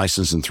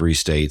licensed in 3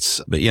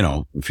 states, but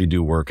if you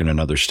do work in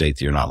another state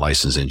that you're not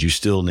licensed in, you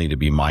still need to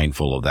be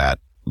mindful of that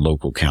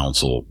local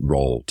counsel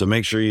role to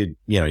make sure you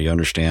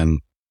understand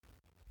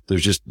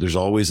there's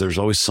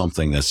always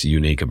something that's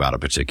unique about a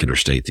particular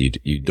state that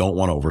you don't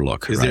want to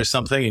overlook. Is there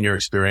something in your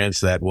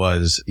experience that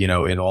was,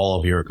 in all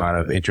of your kind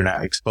of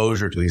internet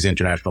exposure to these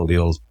international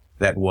deals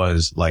that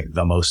was like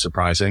the most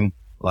surprising?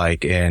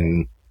 Like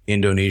in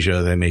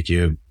Indonesia, they make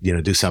you,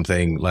 do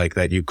something like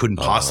that you couldn't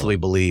possibly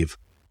believe.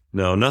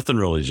 No, nothing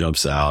really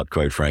jumps out,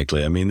 quite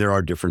frankly. I mean, there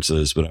are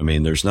differences, but I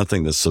mean, there's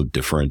nothing that's so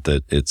different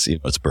that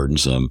it's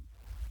burdensome.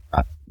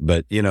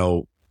 But,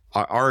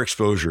 our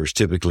exposure is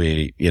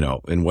typically,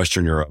 in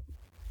Western Europe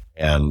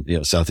and,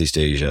 Southeast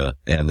Asia.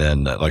 And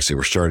then, like I say,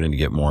 we're starting to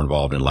get more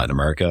involved in Latin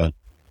America.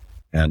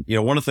 And,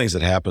 one of the things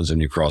that happens when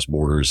you cross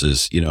borders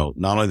is,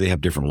 not only they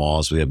have different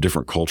laws, but they have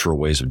different cultural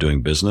ways of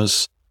doing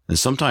business. And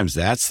sometimes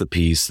that's the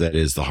piece that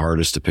is the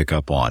hardest to pick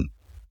up on.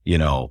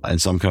 In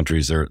some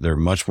countries, they're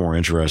much more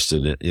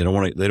interested. They don't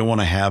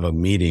want to have a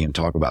meeting and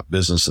talk about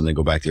business and then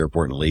go back to the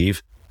airport and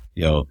leave.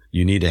 You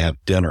need to have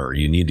dinner.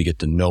 You need to get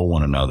to know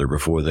one another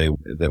before they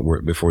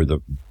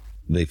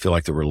feel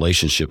like the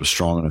relationship is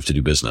strong enough to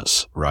do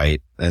business. Right.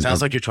 And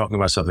sounds like you're talking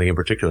about something in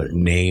particular.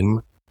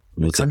 Name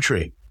the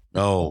country.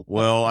 Oh,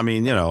 well, I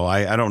mean,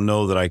 I don't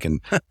know that I can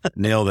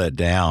nail that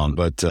down,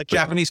 but like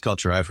Japanese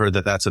culture, I've heard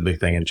that that's a big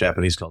thing in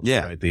Japanese culture.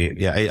 Yeah.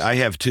 Right? I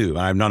have too.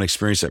 I've not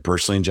experienced that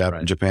personally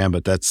in Japan,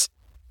 but that's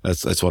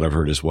what I've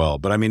heard as well.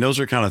 But I mean,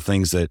 those are kind of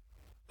things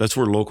that's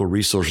where local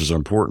resources are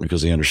important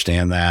because they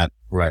understand that.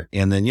 Right.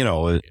 And then,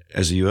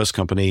 as a U.S.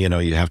 company,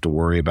 you have to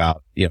worry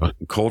about,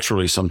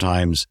 culturally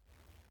sometimes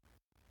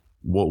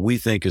what we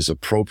think is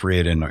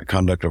appropriate in the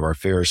conduct of our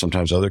affairs.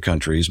 Sometimes other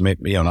countries,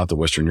 maybe, not the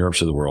Western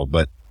Europes of the world,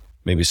 but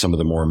maybe some of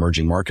the more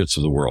emerging markets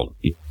of the world.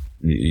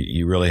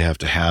 You really have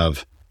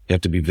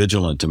to be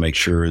vigilant to make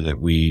sure that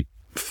we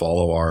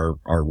follow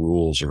our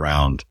rules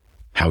around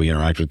how we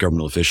interact with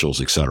governmental officials,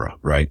 et cetera.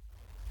 Right.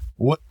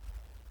 What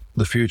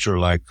the future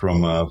like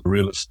from a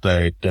real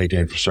estate data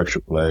infrastructure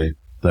play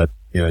that,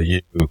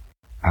 you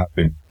have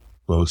been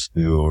close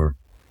to or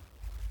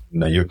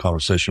your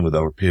conversation with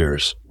our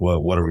peers?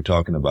 What are we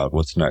talking about?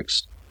 What's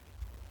next?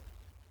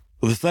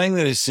 Well, the thing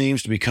that it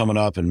seems to be coming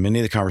up in many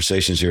of the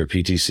conversations here at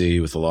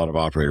PTC with a lot of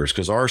operators,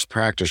 because our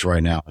practice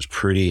right now is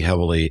pretty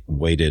heavily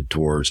weighted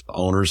towards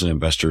owners and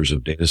investors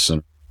of data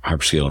center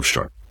hyperscale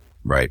infrastructure,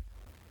 right?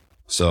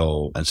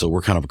 So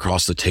we're kind of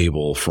across the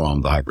table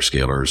from the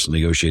hyperscalers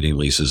negotiating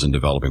leases and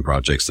developing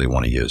projects they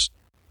want to use.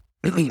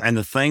 And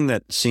the thing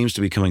that seems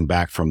to be coming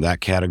back from that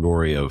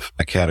category of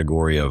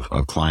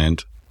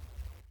client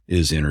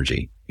is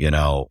energy, and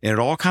it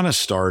all kind of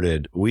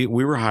started. We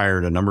were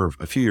hired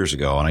a few years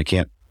ago, and I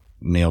can't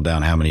nail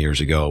down how many years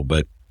ago,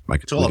 but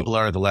it's all a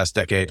blur the last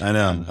decade. I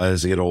know.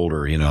 As I get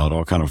older, it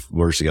all kind of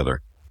blurs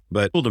together.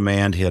 But flexible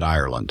demand hit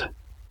Ireland.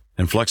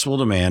 And flexible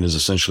demand is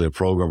essentially a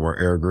program where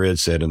EirGrid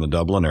said in the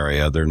Dublin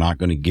area, they're not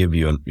going to give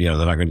you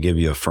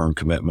a firm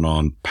commitment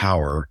on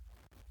power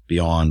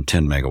beyond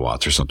 10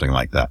 megawatts or something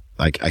like that.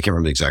 I can't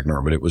remember the exact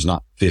number, but it was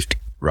not 50,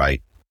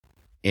 right?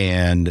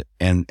 And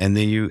then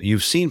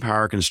you've seen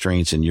power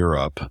constraints in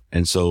Europe.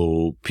 And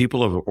so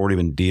people have already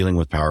been dealing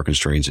with power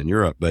constraints in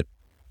Europe, but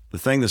the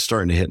thing that's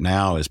starting to hit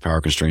now is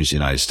power constraints in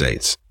the United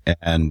States.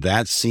 And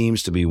that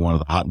seems to be one of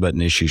the hot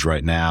button issues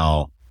right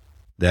now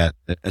and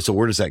so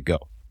where does that go?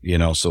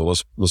 So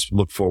let's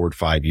look forward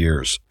 5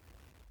 years.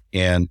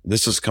 And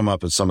this has come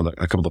up in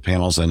a couple of the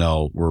panels I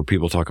know where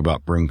people talk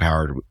about bring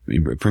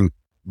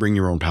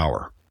your own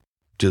power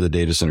to the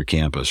data center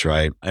campus,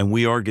 right? And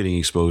we are getting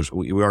exposed.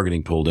 We are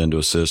getting pulled in to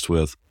assist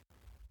with,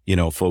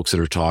 folks that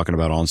are talking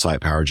about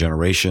on-site power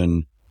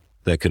generation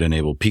that could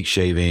enable peak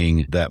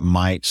shaving that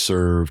might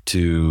serve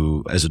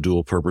as a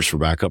dual purpose for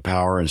backup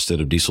power instead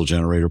of diesel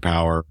generator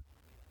power.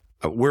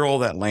 Where all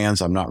that lands,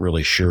 I'm not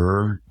really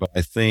sure, but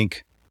I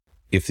think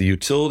if the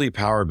utility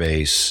power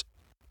base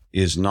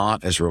is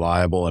not as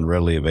reliable and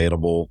readily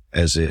available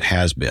as it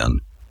has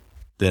been,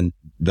 then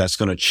that's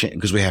going to change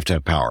because we have to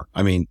have power.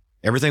 I mean,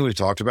 everything we've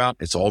talked about,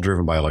 it's all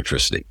driven by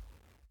electricity.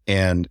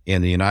 And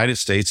in the United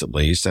States, at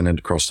least, and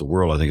across the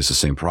world, I think it's the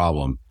same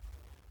problem.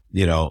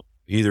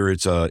 Either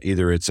it's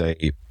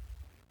a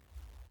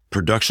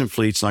production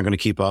fleet's not going to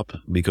keep up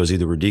because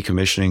either we're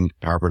decommissioning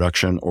power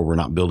production or we're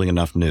not building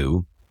enough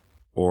new,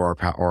 or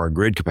our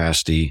grid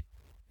capacity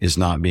is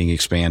not being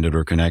expanded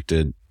or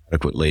connected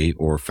adequately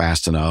or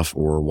fast enough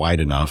or wide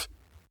enough.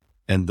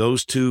 And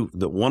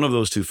one of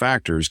those two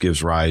factors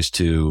gives rise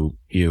to,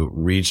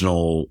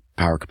 regional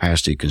power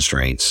capacity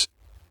constraints.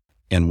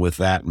 And with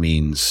that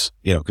means,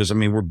 because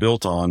we're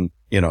built on,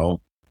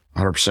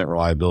 100%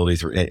 reliability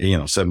through,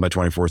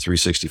 7x24,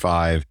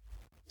 365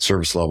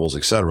 service levels,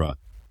 et cetera.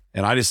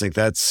 And I just think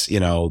that's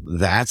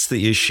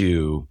the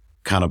issue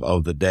kind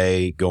of the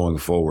day going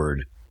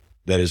forward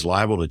that is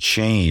liable to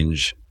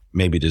change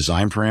maybe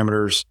design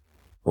parameters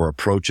or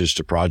approaches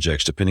to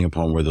projects, depending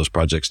upon where those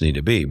projects need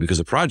to be, because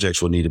the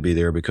projects will need to be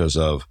there because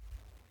of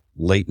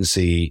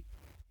latency,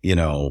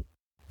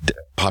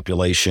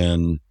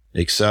 population,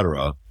 et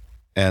cetera.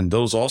 And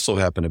those also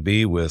happen to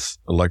be with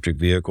electric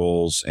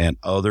vehicles and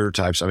other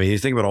types. You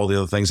think about all the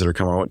other things that are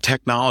coming on.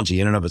 Technology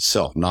in and of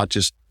itself, not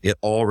just, it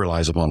all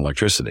relies upon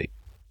electricity.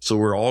 So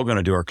we're all going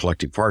to do our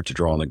collective part to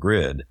draw on the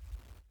grid.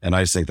 And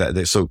I just think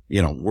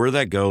where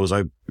that goes,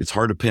 it's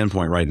hard to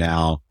pinpoint right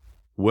now.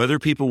 Whether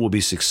people will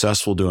be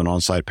successful doing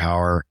on-site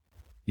power,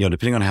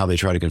 depending on how they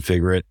try to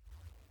configure it,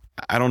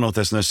 I don't know if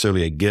that's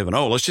necessarily a given.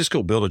 Oh, let's just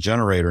go build a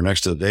generator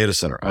next to the data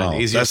center.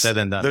 Easier said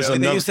than done.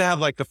 They used to have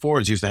the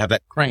Fords used to have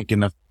that crank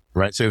in the,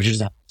 right? So if you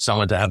just have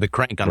someone to have the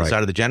crank on the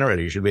side of the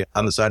generator, you should be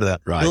on the side of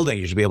that building.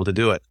 You should be able to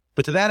do it.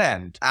 But to that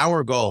end,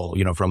 our goal,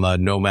 from a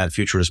Nomad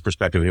Futurist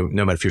perspective,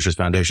 Nomad Futurist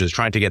Foundation is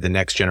trying to get the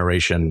next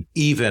generation,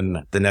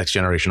 even the next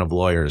generation of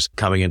lawyers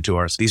coming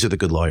into these are the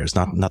good lawyers,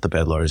 not the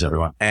bad lawyers,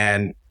 everyone.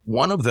 And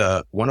one of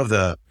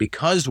the,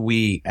 because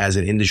we as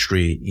an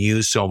industry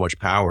use so much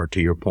power, to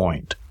your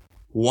point,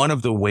 one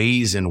of the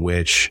ways in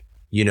which,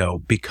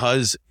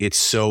 because it's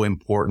so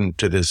important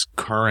to this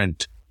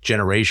current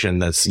generation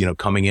that's,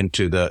 coming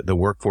into the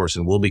workforce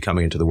and will be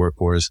coming into the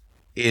workforce,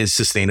 is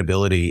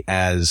sustainability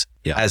as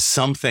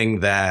something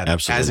that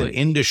as an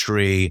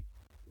industry,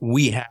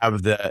 we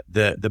have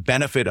the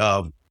benefit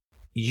of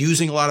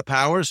using a lot of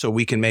power so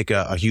we can make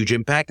a huge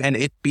impact, and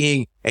it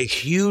being a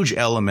huge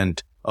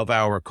element of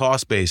our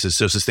cost basis.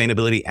 So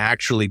sustainability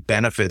actually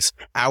benefits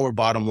our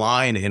bottom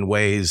line in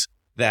ways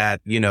that,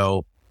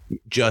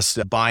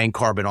 just buying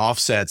carbon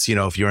offsets,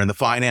 if you're in the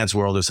finance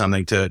world or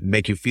something to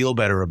make you feel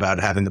better about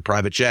having the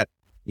private jet,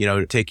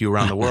 to take you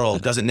around the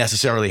world doesn't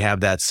necessarily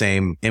have that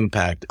same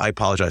impact. I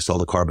apologize to all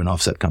the carbon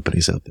offset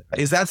companies out there.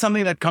 Is that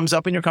something that comes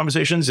up in your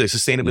conversations? Is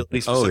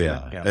sustainability? Oh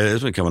yeah.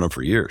 It's been coming up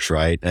for years.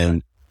 Right.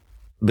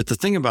 But the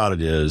thing about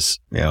it is,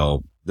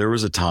 there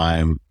was a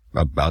time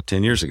about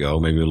 10 years ago,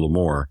 maybe a little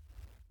more,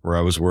 where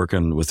I was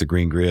working with the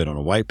Green Grid on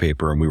a white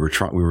paper, and we were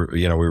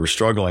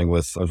struggling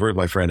with, I was working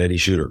with my friend Eddie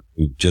Shooter,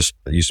 who just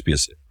used to be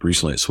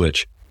recently at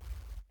Switch.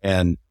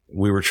 And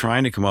we were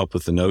trying to come up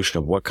with the notion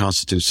of what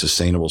constitutes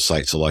sustainable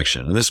site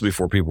selection. And this is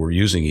before people were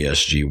using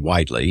ESG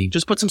widely.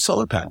 Just put some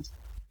solar panels.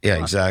 Yeah,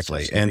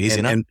 exactly.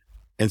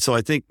 And so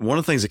I think one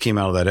of the things that came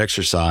out of that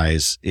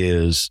exercise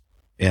is,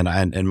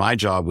 and my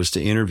job was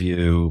to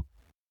interview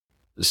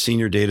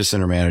senior data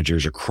center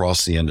managers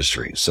across the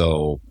industry.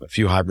 So a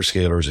few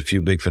hyperscalers, a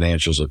few big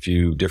financials, a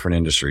few different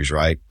industries,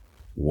 right?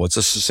 What's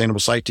a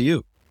sustainable site to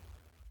you?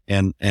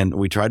 And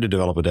we tried to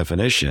develop a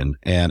definition,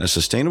 and a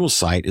sustainable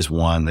site is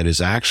one that is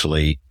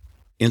actually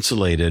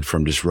insulated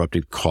from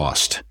disruptive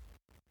cost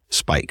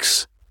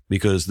spikes,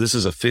 because this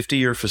is a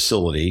 50-year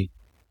facility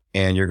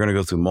and you're going to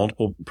go through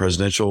multiple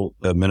presidential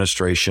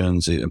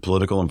administrations and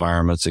political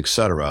environments, et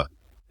cetera.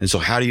 And so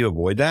how do you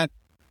avoid that?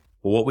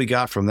 Well, what we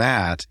got from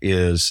that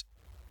is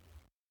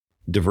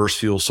diverse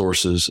fuel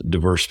sources,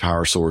 diverse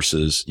power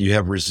sources. You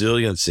have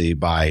resiliency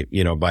by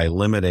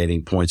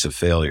eliminating points of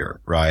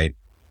failure, right?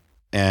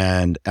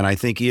 And I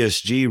think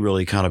ESG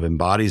really kind of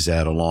embodies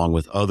that, along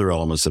with other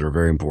elements that are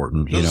very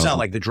important. It doesn't sound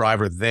like the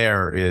driver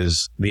there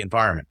is the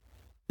environment.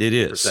 It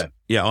is.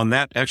 Yeah. On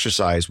that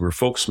exercise, we're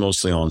focused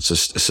mostly on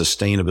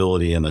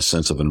sustainability in the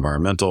sense of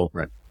environmental.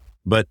 Right.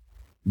 But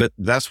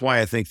that's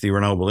why I think the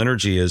renewable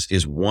energy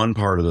is one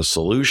part of the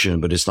solution,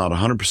 but it's not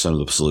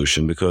 100% of the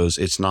solution, because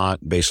it's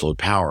not baseload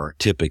power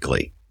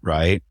typically,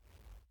 right?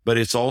 But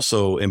it's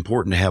also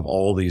important to have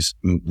all these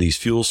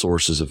fuel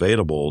sources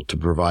available to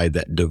provide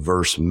that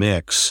diverse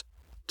mix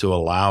to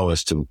allow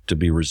us to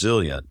be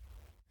resilient.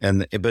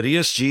 But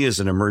ESG is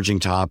an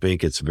emerging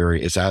topic. It's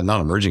not an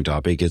emerging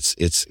topic. It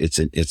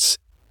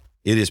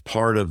is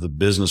part of the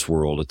business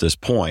world at this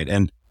point.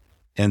 And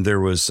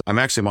I'm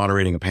actually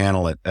moderating a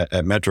panel at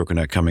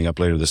MetroConnect coming up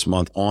later this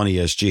month on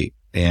ESG.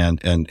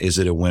 And is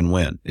it a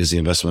win-win? Is the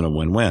investment a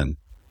win-win?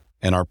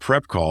 And our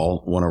prep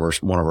call, one of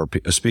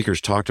our speakers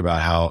talked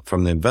about how,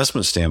 from the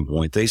investment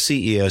standpoint, they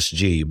see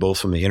ESG, both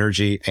from the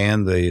energy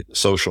and the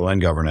social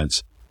and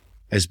governance,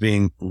 as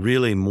being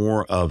really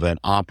more of an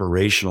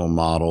operational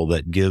model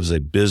that gives a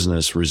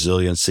business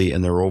resiliency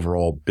in their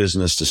overall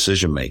business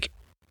decision making,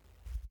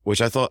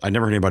 which I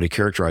never heard anybody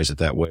characterize it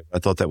that way. I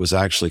thought that was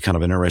actually kind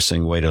of an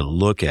interesting way to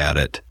look at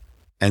it.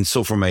 And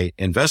so from a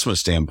investment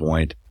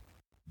standpoint,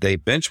 they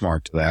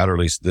benchmarked that, or at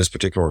least this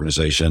particular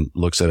organization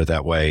looks at it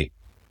that way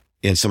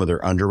in some of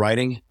their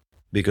underwriting.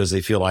 because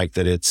they feel like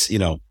that it's, you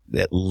know,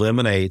 it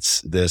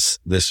eliminates this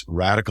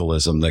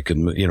radicalism that could,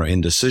 you know,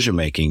 in decision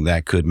making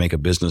that could make a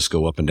business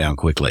go up and down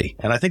quickly.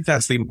 And I think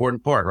that's the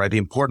important part, right? The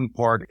important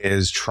part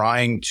is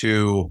trying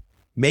to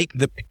make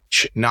the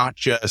pitch not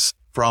just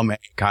from a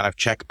kind of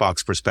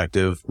checkbox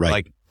perspective, right,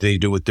 like they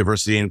do with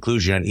diversity and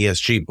inclusion and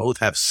ESG. Both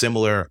have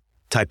similar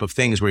type of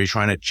things where you're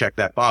trying to check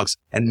that box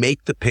and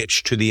make the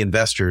pitch to the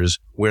investors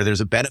where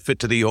there's a benefit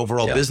to the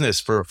overall business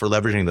for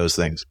leveraging those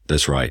things.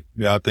 That's right.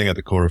 Yeah, I think at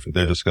the core of it,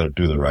 they just got to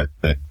do the right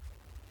thing.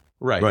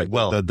 Right.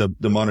 Well,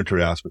 the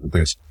monetary aspect of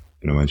things,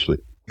 you know, eventually.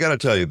 I got to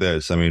tell you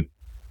this. I mean,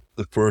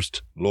 the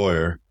first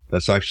lawyer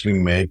that's actually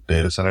made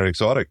data center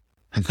exotic.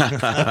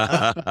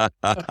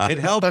 It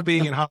helped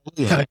being in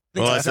Honolulu.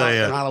 Well, I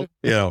say,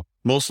 you know,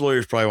 most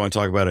lawyers probably want to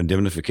talk about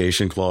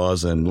indemnification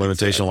clause and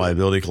limitation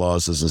liability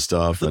clauses and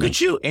stuff. Look at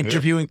you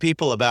interviewing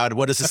people about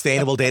what a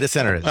sustainable data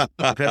center is.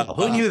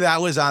 Who knew that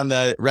was on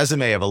the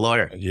resume of a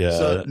lawyer? Yeah.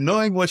 So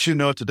knowing what you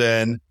know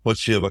today and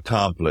what you have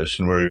accomplished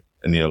and where you're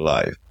in your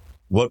life,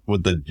 what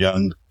would the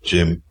young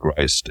Jim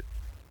Grice do?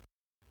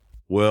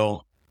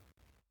 Well,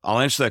 I'll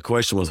answer that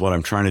question with what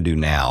I'm trying to do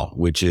now,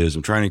 which is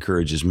I'm trying to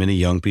encourage as many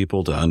young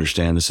people to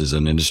understand this is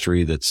an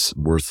industry that's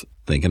worth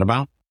thinking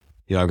about.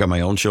 You know, I've got my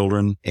own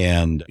children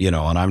and, you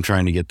know, and I'm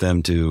trying to get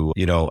them to,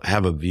 you know,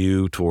 have a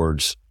view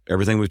towards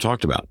everything we've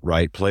talked about,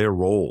 right? Play a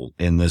role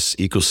in this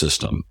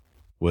ecosystem,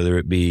 whether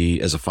it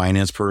be as a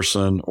finance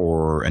person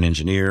or an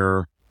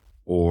engineer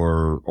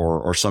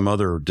or some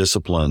other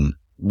discipline.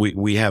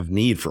 We have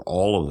need for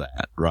all of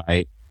that,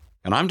 right?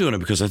 And I'm doing it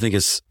because I think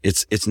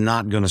it's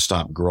not going to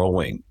stop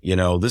growing. You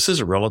know, this is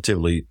a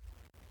relatively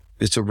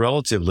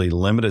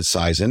limited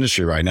size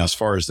industry right now as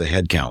far as the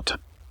head count,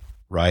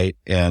 right?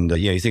 And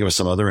you think about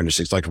some other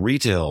industries like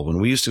retail. When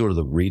we used to go to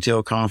the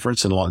retail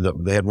conference and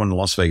they had one in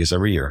Las Vegas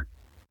every year,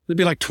 there'd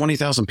be like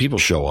 20,000 people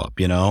show up,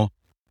 you know?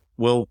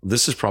 Well,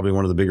 this is probably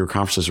one of the bigger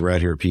conferences we're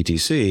at here at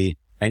PTC.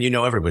 And you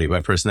know everybody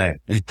by first name.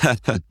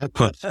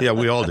 Yeah,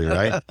 we all do,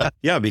 right?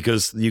 Yeah,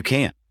 because you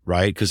can't,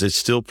 right? Because it's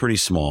still pretty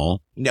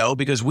small. No,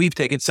 because we've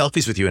taken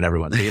selfies with you and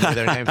everyone. So you know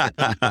their name.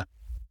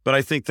 But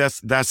I think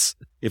that's,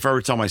 if I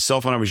were to tell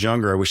myself when I was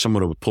younger, I wish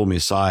someone would pull me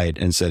aside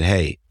and said,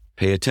 hey,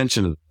 pay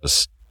attention to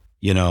this.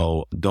 You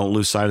know, don't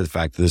lose sight of the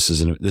fact that this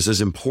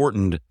is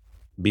important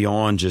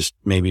beyond just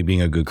maybe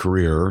being a good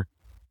career.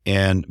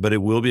 But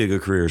it will be a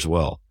good career as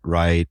well,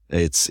 right?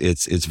 It's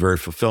very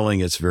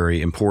fulfilling. It's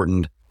very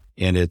important.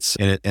 And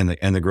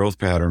the growth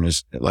pattern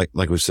is like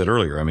we said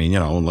earlier. I mean, you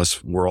know,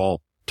 unless we're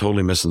all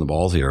totally missing the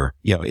ball here,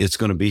 you know, it's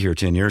going to be here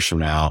 10 years from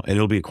now and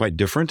it'll be quite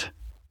different,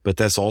 but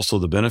that's also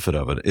the benefit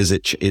of it is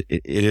it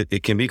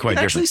can be quite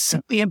different. Actually, see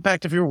the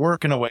impact of your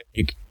work in a way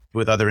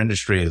with other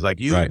industries. Like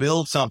you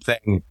build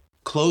something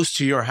close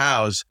to your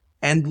house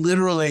and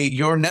literally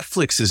your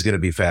Netflix is going to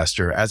be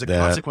faster as a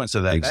consequence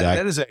of that. Exactly.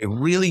 That is a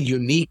really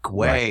unique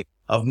way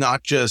of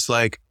not just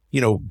like, you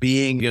know,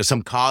 being, you know,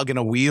 some cog in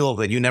a wheel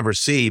that you never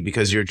see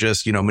because you're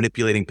just, you know,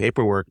 manipulating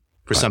paperwork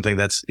for something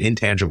that's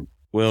intangible.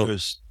 Well,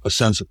 there's a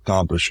sense of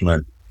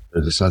accomplishment.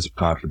 There's a sense of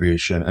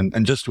contribution.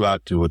 And just to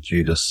add to what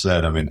you just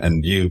said, I mean,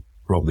 and you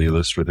probably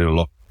illustrated a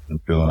lot than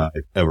Phil and I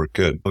ever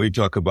could. We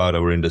talk about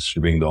our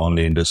industry being the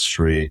only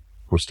industry,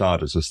 for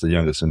starters, it's the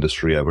youngest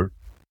industry ever.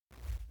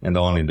 And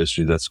the only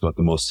industry that's got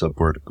the most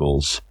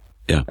sub-verticals.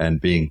 Yeah. And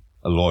being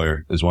a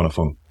lawyer is one of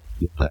them.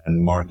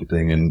 And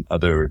marketing and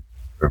other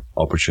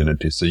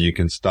opportunities. So you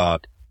can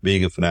start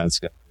being a finance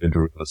guy into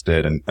real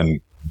estate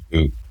and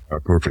you are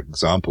a perfect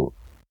example.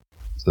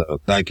 So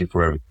thank you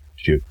for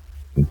everything,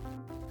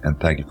 and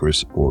thank you for your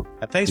support.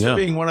 And thanks for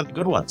being one of the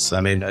good ones. I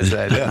mean,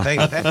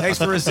 thanks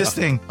for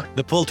resisting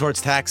the pull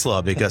towards tax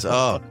law because,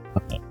 I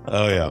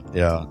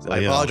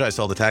apologize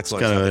to all the tax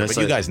lawyers,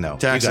 but you guys know.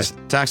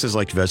 Taxes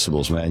like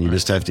vegetables, man. You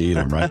just have to eat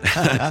them, right?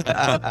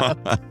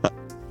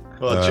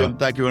 Well, Jim,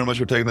 thank you very much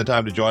for taking the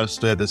time to join us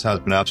today. This has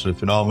been absolutely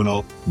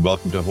phenomenal.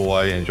 Welcome to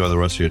Hawaii. Enjoy the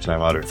rest of your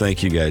time out here.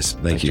 Thank you, guys.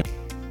 Thank you.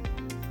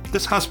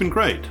 This has been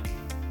great.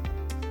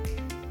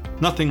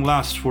 Nothing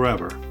lasts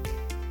forever.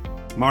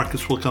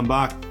 Markets will come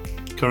back,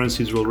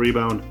 currencies will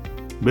rebound,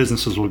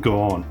 businesses will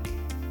go on,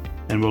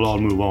 and we'll all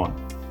move on.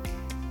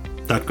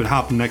 That could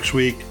happen next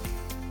week,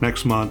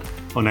 next month,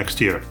 or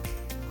next year.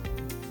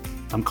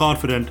 I'm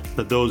confident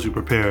that those who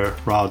prepare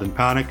rather than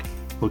panic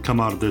will come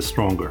out of this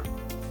stronger.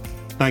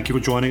 Thank you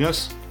for joining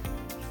us.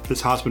 This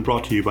has been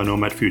brought to you by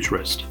Nomad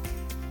Futurist.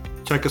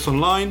 Check us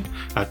online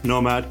at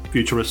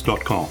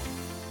nomadfuturist.com.